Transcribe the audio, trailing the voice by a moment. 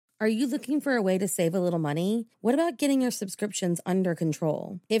Are you looking for a way to save a little money? What about getting your subscriptions under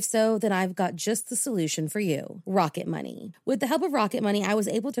control? If so, then I've got just the solution for you, Rocket Money. With the help of Rocket Money, I was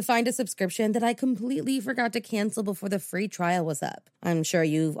able to find a subscription that I completely forgot to cancel before the free trial was up. I'm sure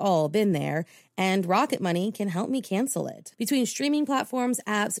you've all been there, and Rocket Money can help me cancel it. Between streaming platforms,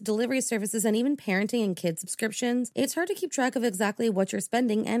 apps, delivery services, and even parenting and kid subscriptions, it's hard to keep track of exactly what you're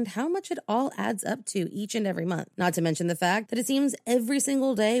spending and how much it all adds up to each and every month. Not to mention the fact that it seems every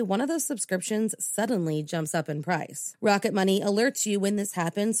single day one of those subscriptions suddenly jumps up in price. Rocket Money alerts you when this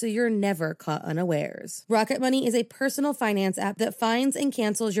happens so you're never caught unawares. Rocket Money is a personal finance app that finds and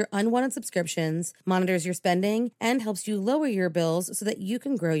cancels your unwanted subscriptions, monitors your spending, and helps you lower your bills so that you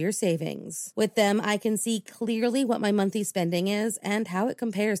can grow your savings. With them, I can see clearly what my monthly spending is and how it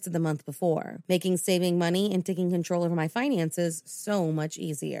compares to the month before, making saving money and taking control over my finances so much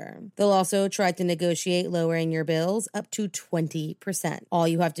easier. They'll also try to negotiate lowering your bills up to 20%. All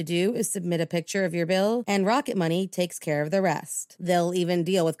you have to do is submit a picture of your bill, and Rocket Money takes care of the rest. They'll even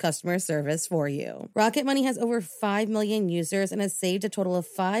deal with customer service for you. Rocket Money has over 5 million users and has saved a total of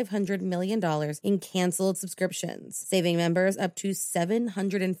 $500 million in canceled subscriptions, saving members up to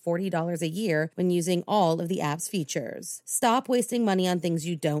 $740 a year when using all of the app's features. Stop wasting money on things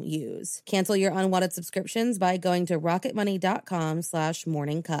you don't use. Cancel your unwanted subscriptions by going to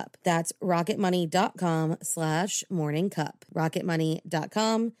rocketmoney.com/morningcup. That's rocketmoney.com/morningcup.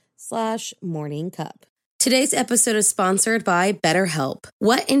 rocketmoney.com/morningcup. Today's episode is sponsored by BetterHelp.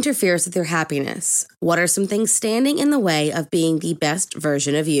 What interferes with your happiness? What are some things standing in the way of being the best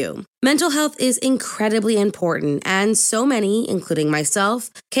version of you? Mental health is incredibly important, and so many, including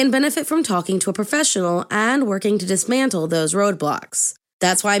myself, can benefit from talking to a professional and working to dismantle those roadblocks.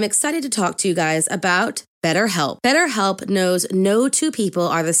 That's why I'm excited to talk to you guys about BetterHelp. BetterHelp knows no two people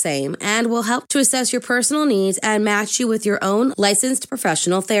are the same and will help to assess your personal needs and match you with your own licensed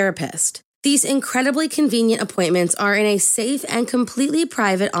professional therapist. These incredibly convenient appointments are in a safe and completely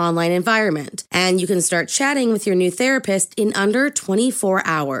private online environment, and you can start chatting with your new therapist in under 24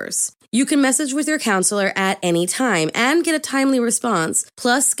 hours. You can message with your counselor at any time and get a timely response,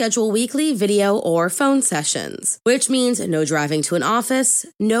 plus schedule weekly video or phone sessions, which means no driving to an office,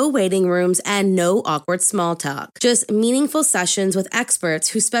 no waiting rooms, and no awkward small talk. Just meaningful sessions with experts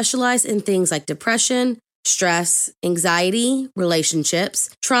who specialize in things like depression, stress, anxiety,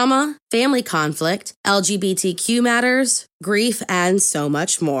 relationships, trauma, family conflict, LGBTQ matters, grief, and so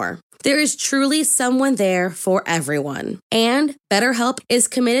much more. There is truly someone there for everyone. And BetterHelp is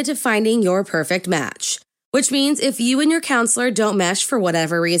committed to finding your perfect match, which means if you and your counselor don't mesh for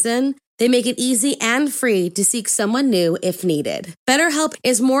whatever reason, they make it easy and free to seek someone new if needed. BetterHelp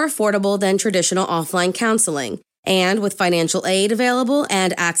is more affordable than traditional offline counseling. And with financial aid available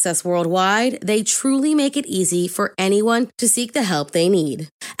and access worldwide, they truly make it easy for anyone to seek the help they need.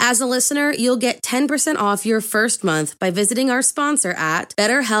 As a listener, you'll get 10% off your first month by visiting our sponsor at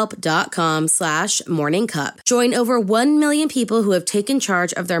betterhelp.com/morningcup. Join over 1 million people who have taken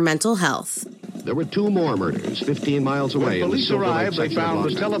charge of their mental health. There were 2 more murders 15 miles away. When police arrived, they found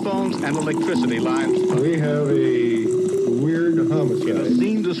the telephones and electricity lines. We have a weird homicide. In a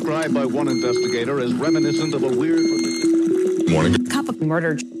scene described by one investigator as reminiscent of a weird... Cup of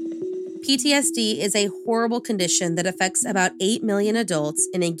murder. PTSD is a horrible condition that affects about 8 million adults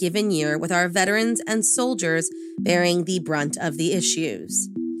in a given year, with our veterans and soldiers bearing the brunt of the issues.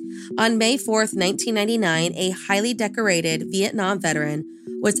 On May 4th, 1999, a highly decorated Vietnam veteran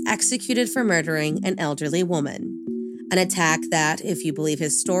was executed for murdering an elderly woman. An attack that, if you believe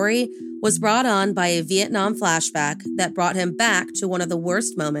his story, was brought on by a Vietnam flashback that brought him back to one of the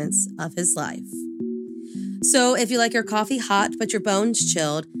worst moments of his life. So if you like your coffee hot but your bones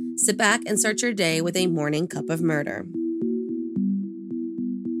chilled, sit back and start your day with a morning cup of murder.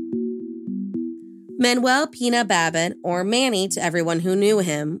 Manuel Pina Babbitt, or Manny to everyone who knew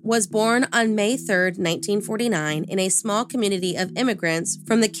him, was born on May 3, 1949, in a small community of immigrants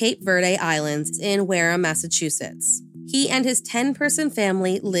from the Cape Verde Islands in Wareham, Massachusetts. He and his 10-person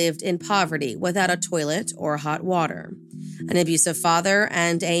family lived in poverty without a toilet or hot water, an abusive father,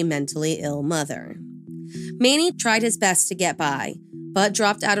 and a mentally ill mother. Manny tried his best to get by, but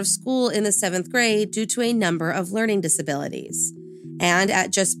dropped out of school in the 7th grade due to a number of learning disabilities, and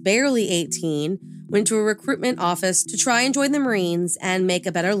at just barely 18, went to a recruitment office to try and join the Marines and make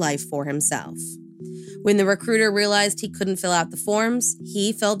a better life for himself. When the recruiter realized he couldn't fill out the forms,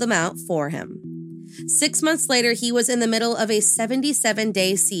 he filled them out for him. 6 months later, he was in the middle of a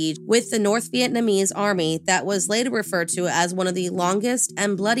 77-day siege with the North Vietnamese army that was later referred to as one of the longest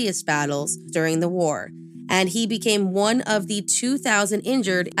and bloodiest battles during the war, and he became one of the 2,000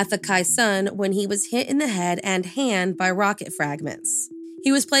 injured at the Khai Son when he was hit in the head and hand by rocket fragments.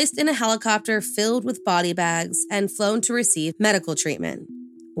 He was placed in a helicopter filled with body bags and flown to receive medical treatment.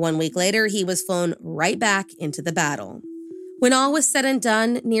 1 week later, he was flown right back into the battle. When all was said and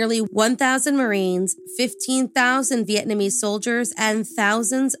done, nearly 1,000 Marines, 15,000 Vietnamese soldiers, and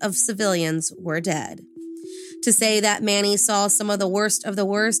thousands of civilians were dead. To say that Manny saw some of the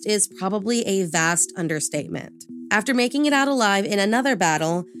worst is probably a vast understatement. After making it out alive in another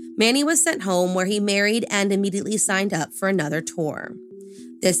battle, Manny was sent home where he married and immediately signed up for another tour.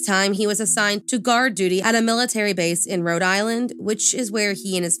 This time, he was assigned to guard duty at a military base in Rhode Island, which is where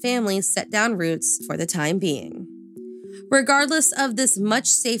he and his family set down roots for the time being. Regardless of this much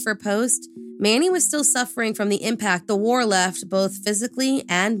safer post, Manny was still suffering from the impact the war left both physically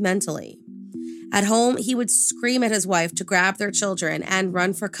and mentally. At home, he would scream at his wife to grab their children and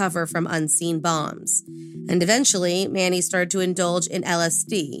run for cover from unseen bombs. And eventually, Manny started to indulge in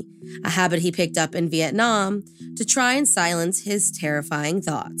LSD, a habit he picked up in Vietnam, to try and silence his terrifying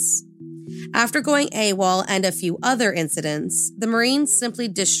thoughts. After going AWOL and a few other incidents, the Marines simply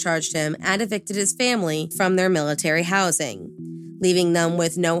discharged him and evicted his family from their military housing, leaving them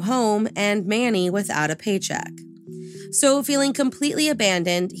with no home and Manny without a paycheck. So, feeling completely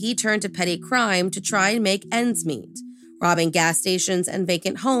abandoned, he turned to petty crime to try and make ends meet, robbing gas stations and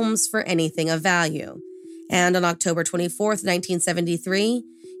vacant homes for anything of value. And on October 24, 1973,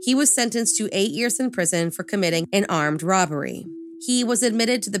 he was sentenced to 8 years in prison for committing an armed robbery. He was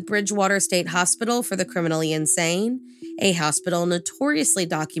admitted to the Bridgewater State Hospital for the Criminally Insane, a hospital notoriously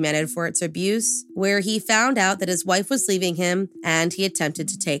documented for its abuse, where he found out that his wife was leaving him and he attempted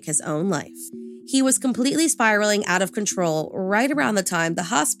to take his own life. He was completely spiraling out of control right around the time the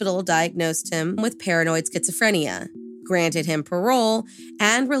hospital diagnosed him with paranoid schizophrenia, granted him parole,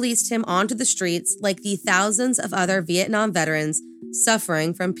 and released him onto the streets like the thousands of other Vietnam veterans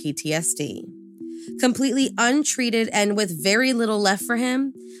suffering from PTSD. Completely untreated and with very little left for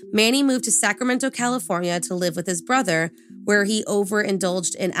him, Manny moved to Sacramento, California to live with his brother, where he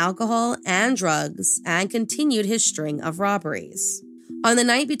overindulged in alcohol and drugs and continued his string of robberies. On the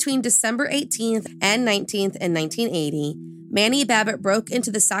night between December 18th and 19th in 1980, Manny Babbitt broke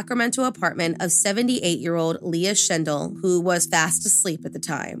into the Sacramento apartment of 78-year-old Leah Schendel, who was fast asleep at the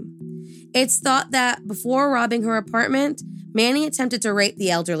time. It's thought that before robbing her apartment, Manny attempted to rape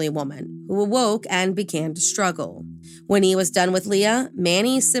the elderly woman, who awoke and began to struggle. When he was done with Leah,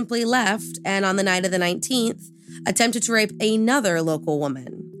 Manny simply left and on the night of the 19th, attempted to rape another local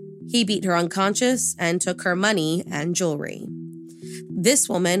woman. He beat her unconscious and took her money and jewelry. This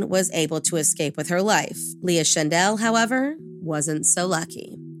woman was able to escape with her life. Leah Schendel, however, wasn't so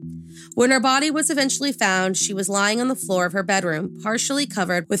lucky. When her body was eventually found, she was lying on the floor of her bedroom, partially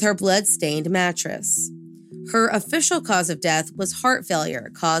covered with her blood-stained mattress. Her official cause of death was heart failure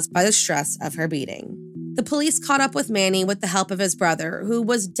caused by the stress of her beating. The police caught up with Manny with the help of his brother, who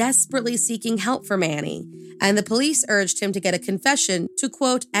was desperately seeking help for Manny, and the police urged him to get a confession to,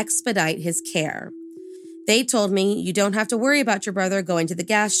 quote, expedite his care. They told me, "You don't have to worry about your brother going to the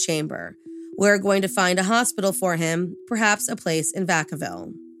gas chamber. We're going to find a hospital for him, perhaps a place in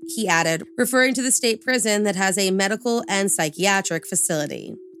Vacaville," he added, referring to the state prison that has a medical and psychiatric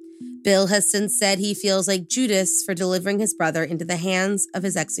facility. Bill has since said he feels like Judas for delivering his brother into the hands of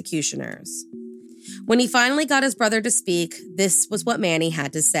his executioners. When he finally got his brother to speak, this was what Manny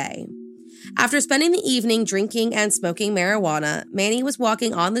had to say. After spending the evening drinking and smoking marijuana, Manny was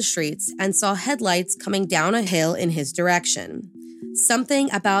walking on the streets and saw headlights coming down a hill in his direction. Something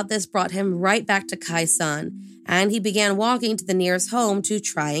about this brought him right back to Kai Sun, and he began walking to the nearest home to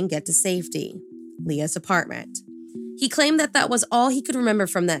try and get to safety, Leah's apartment. He claimed that that was all he could remember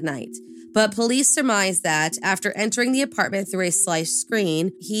from that night, but police surmised that, after entering the apartment through a sliced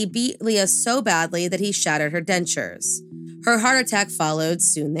screen, he beat Leah so badly that he shattered her dentures. Her heart attack followed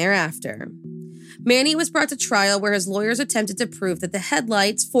soon thereafter. Manny was brought to trial where his lawyers attempted to prove that the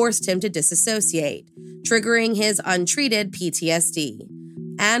headlights forced him to disassociate, triggering his untreated PTSD,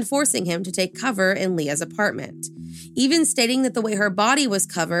 and forcing him to take cover in Leah's apartment, even stating that the way her body was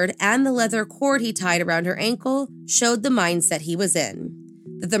covered and the leather cord he tied around her ankle showed the mindset he was in,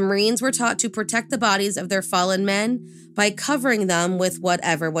 that the Marines were taught to protect the bodies of their fallen men by covering them with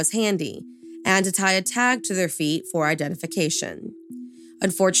whatever was handy, and to tie a tag to their feet for identification.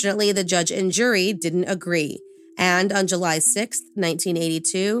 Unfortunately, the judge and jury didn't agree, and on July 6,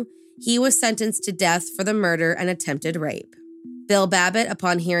 1982, he was sentenced to death for the murder and attempted rape. Bill Babbitt,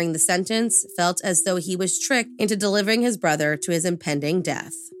 upon hearing the sentence, felt as though he was tricked into delivering his brother to his impending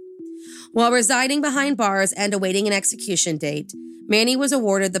death. While residing behind bars and awaiting an execution date, Manny was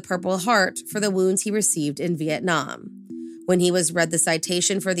awarded the Purple Heart for the wounds he received in Vietnam. When he was read the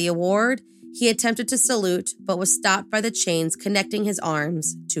citation for the award, He attempted to salute, but was stopped by the chains connecting his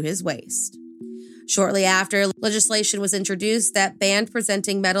arms to his waist. Shortly after, legislation was introduced that banned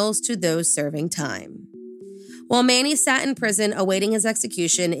presenting medals to those serving time. While Manny sat in prison awaiting his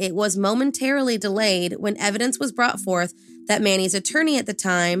execution, it was momentarily delayed when evidence was brought forth that Manny's attorney at the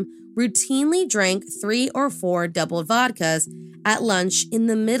time routinely drank 3 or 4 doubled vodkas at lunch in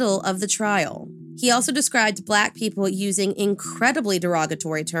the middle of the trial. He also described Black people using incredibly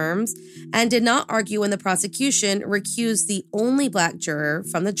derogatory terms and did not argue when the prosecution recused the only Black juror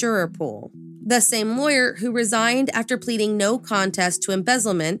from the juror pool. The same lawyer who resigned after pleading no contest to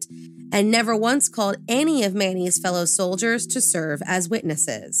embezzlement and never once called any of Manny's fellow soldiers to serve as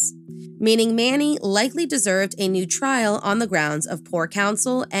witnesses, meaning Manny likely deserved a new trial on the grounds of poor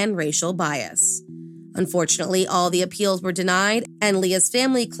counsel and racial bias. Unfortunately, all the appeals were denied, and Leah's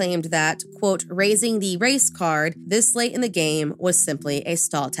family claimed that, quote, raising the race card this late in the game was simply a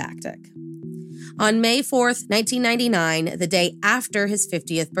stall tactic. On May 4th, 1999, the day after his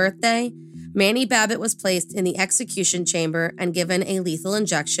 50th birthday, Manny Babbitt was placed in the execution chamber and given a lethal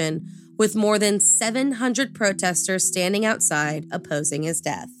injection, with more than 700 protesters standing outside opposing his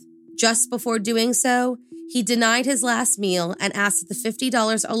death. Just before doing so, he denied his last meal and asked that the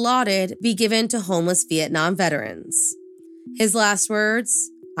 $50 allotted be given to homeless Vietnam veterans. His last words,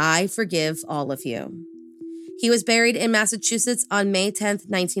 "I forgive all of you." He was buried in Massachusetts on May 10th,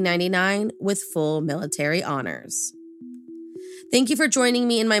 1999, with full military honors. Thank you for joining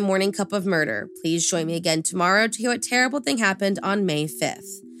me in my morning cup of murder. Please join me again tomorrow to hear what terrible thing happened on May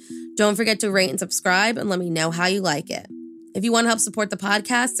 5th. Don't forget to rate and subscribe and let me know how you like it. If you want to help support the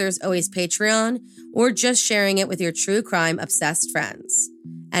podcast, there's always Patreon or just sharing it with your true crime obsessed friends.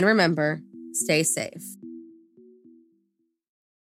 And remember, stay safe.